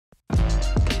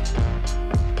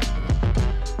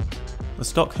The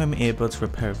Stockholm earbuds are a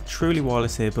pair of truly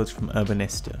wireless earbuds from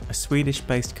Urbanista, a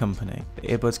Swedish-based company. The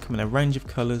earbuds come in a range of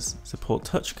colours, support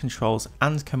touch controls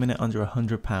and come in at under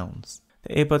 £100. The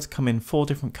earbuds come in 4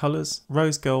 different colours: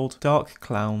 rose gold, dark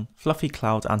clown, fluffy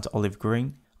cloud and olive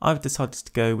green. I've decided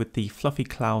to go with the fluffy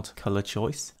cloud colour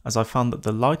choice, as I found that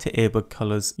the lighter earbud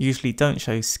colours usually don't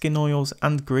show skin oils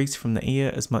and grease from the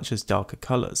ear as much as darker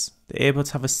colours. The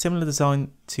earbuds have a similar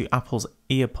design to Apple's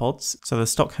EarPods, so the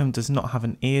Stockholm does not have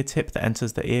an ear tip that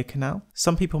enters the ear canal.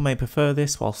 Some people may prefer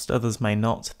this whilst others may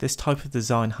not. This type of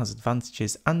design has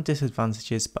advantages and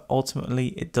disadvantages, but ultimately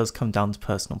it does come down to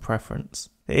personal preference.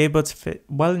 The earbuds fit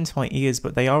well into my ears,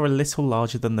 but they are a little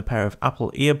larger than the pair of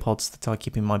Apple EarPods that I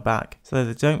keep in my bag, so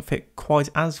they don't fit quite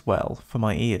as well for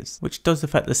my ears, which does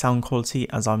affect the sound quality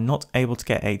as I'm not able to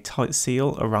get a tight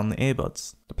seal around the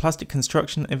earbuds. The plastic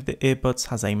construction of the earbuds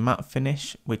has a matte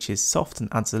finish, which is soft and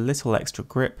adds a little extra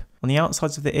grip. On the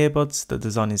outsides of the earbuds, the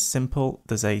design is simple.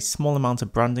 There's a small amount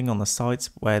of branding on the sides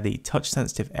where the touch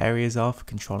sensitive areas are for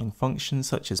controlling functions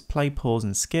such as play, pause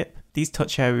and skip. These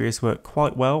touch areas work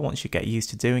quite well once you get used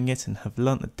to doing it and have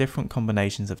learnt the different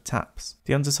combinations of taps.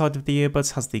 The underside of the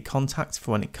earbuds has the contact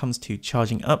for when it comes to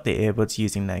charging up the earbuds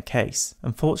using their case.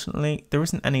 Unfortunately, there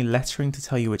isn't any lettering to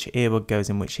tell you which earbud goes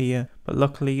in which ear, but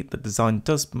luckily the design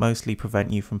does mostly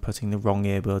prevent you from putting the wrong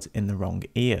earbud in the wrong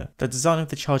ear. The design of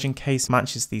the charging case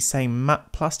matches the same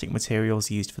matte plastic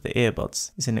materials used for the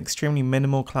earbuds. It's an extremely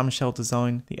minimal clamshell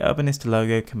design. The Urbanista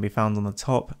logo can be found on the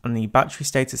top, and the battery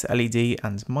status LED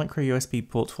and micro USB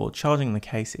port for charging the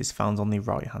case is found on the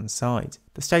right hand side.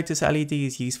 The status LED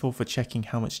is useful for checking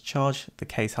how much charge the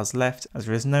case has left, as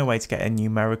there is no way to get a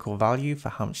numerical value for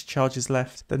how much charge is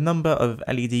left. The number of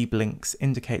LED blinks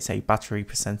indicates a battery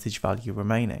percentage value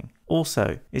remaining.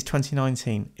 Also, it's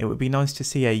 2019, it would be nice to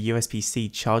see a USB-C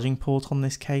charging port on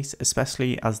this case,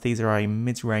 especially as these are a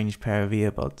mid-range pair of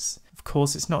earbuds. Of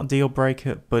course, it's not a deal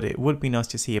breaker, but it would be nice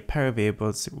to see a pair of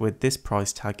earbuds with this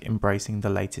price tag embracing the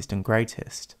latest and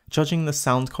greatest. Judging the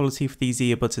sound quality for these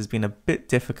earbuds has been a bit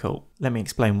difficult. Let me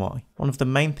explain why. One of the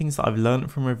main things that I've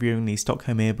learned from reviewing these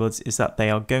Stockholm earbuds is that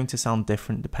they are going to sound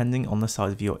different depending on the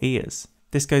size of your ears.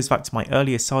 This goes back to my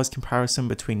earlier size comparison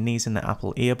between these and the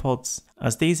Apple EarPods.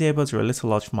 As these earbuds are a little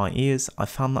large for my ears, I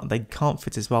found that they can't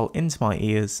fit as well into my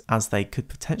ears as they could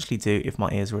potentially do if my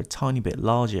ears were a tiny bit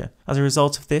larger. As a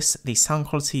result of this, the sound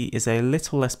quality is a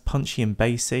little less punchy and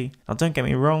bassy. Now don't get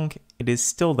me wrong, it is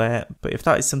still there, but if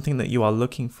that is something that you are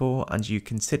looking for and you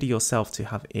consider yourself to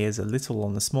have ears a little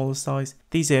on the smaller size,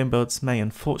 these earbuds may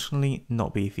unfortunately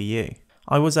not be for you.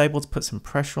 I was able to put some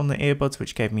pressure on the earbuds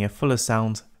which gave me a fuller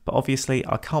sound, but obviously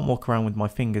I can't walk around with my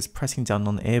fingers pressing down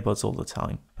on the earbuds all the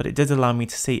time. But it did allow me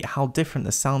to see how different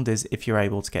the sound is if you're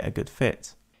able to get a good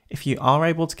fit. If you are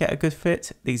able to get a good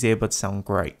fit, these earbuds sound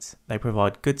great. They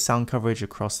provide good sound coverage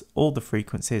across all the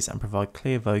frequencies and provide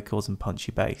clear vocals and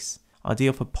punchy bass.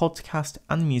 Ideal for podcast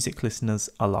and music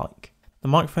listeners alike. The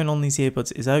microphone on these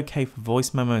earbuds is okay for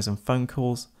voice memos and phone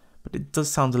calls, but it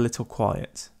does sound a little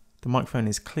quiet. The microphone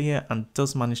is clear and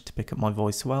does manage to pick up my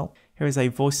voice well. Here is a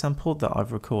voice sample that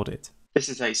I've recorded. This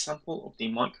is a sample of the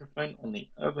microphone on the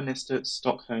Urbanista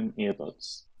Stockholm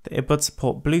earbuds. The earbuds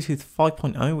support Bluetooth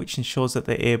 5.0, which ensures that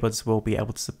the earbuds will be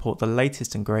able to support the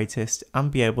latest and greatest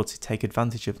and be able to take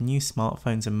advantage of new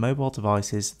smartphones and mobile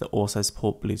devices that also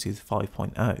support Bluetooth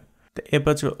 5.0. The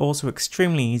earbuds are also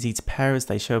extremely easy to pair as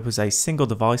they show up as a single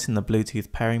device in the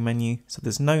Bluetooth pairing menu, so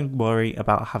there's no worry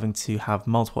about having to have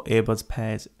multiple earbuds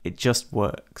paired, it just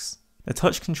works. The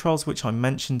touch controls which I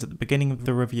mentioned at the beginning of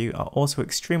the review are also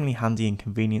extremely handy and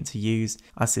convenient to use,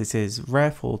 as it is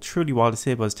rare for truly wireless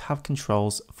earbuds to have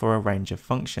controls for a range of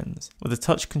functions. With the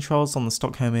touch controls on the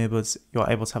Stockholm earbuds, you're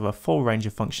able to have a full range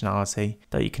of functionality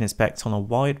that you can expect on a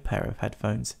wired pair of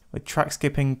headphones, with track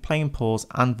skipping, play and pause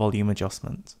and volume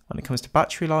adjustment. When it comes to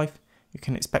battery life, you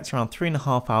can expect around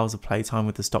 3.5 hours of playtime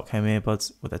with the Stockholm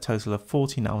earbuds, with a total of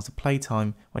 14 hours of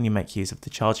playtime when you make use of the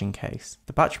charging case.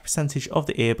 The battery percentage of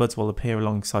the earbuds will appear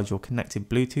alongside your connected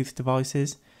Bluetooth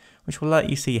devices, which will let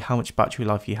you see how much battery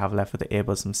life you have left with the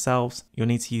earbuds themselves. You'll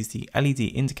need to use the LED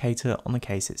indicator on the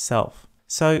case itself.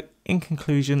 So, in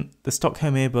conclusion, the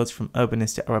Stockholm earbuds from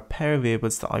Urbanista are a pair of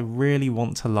earbuds that I really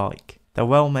want to like. They're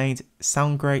well made,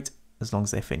 sound great, as long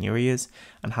as they fit in your ears,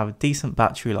 and have a decent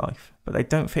battery life, but they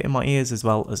don't fit in my ears as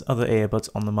well as other earbuds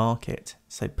on the market,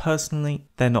 so personally,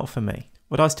 they're not for me.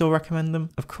 Would I still recommend them?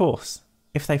 Of course.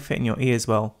 If they fit in your ears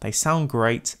well, they sound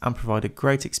great and provide a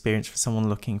great experience for someone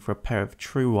looking for a pair of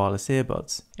true wireless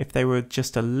earbuds. If they were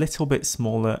just a little bit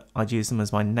smaller, I'd use them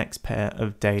as my next pair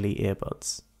of daily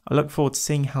earbuds. I look forward to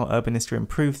seeing how Urbanista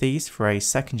improve these for a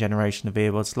second generation of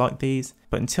earbuds like these,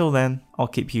 but until then, I'll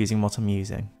keep using what I'm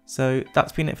using. So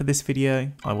that's been it for this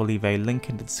video. I will leave a link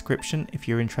in the description if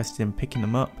you're interested in picking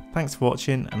them up. Thanks for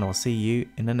watching, and I'll see you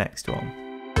in the next one.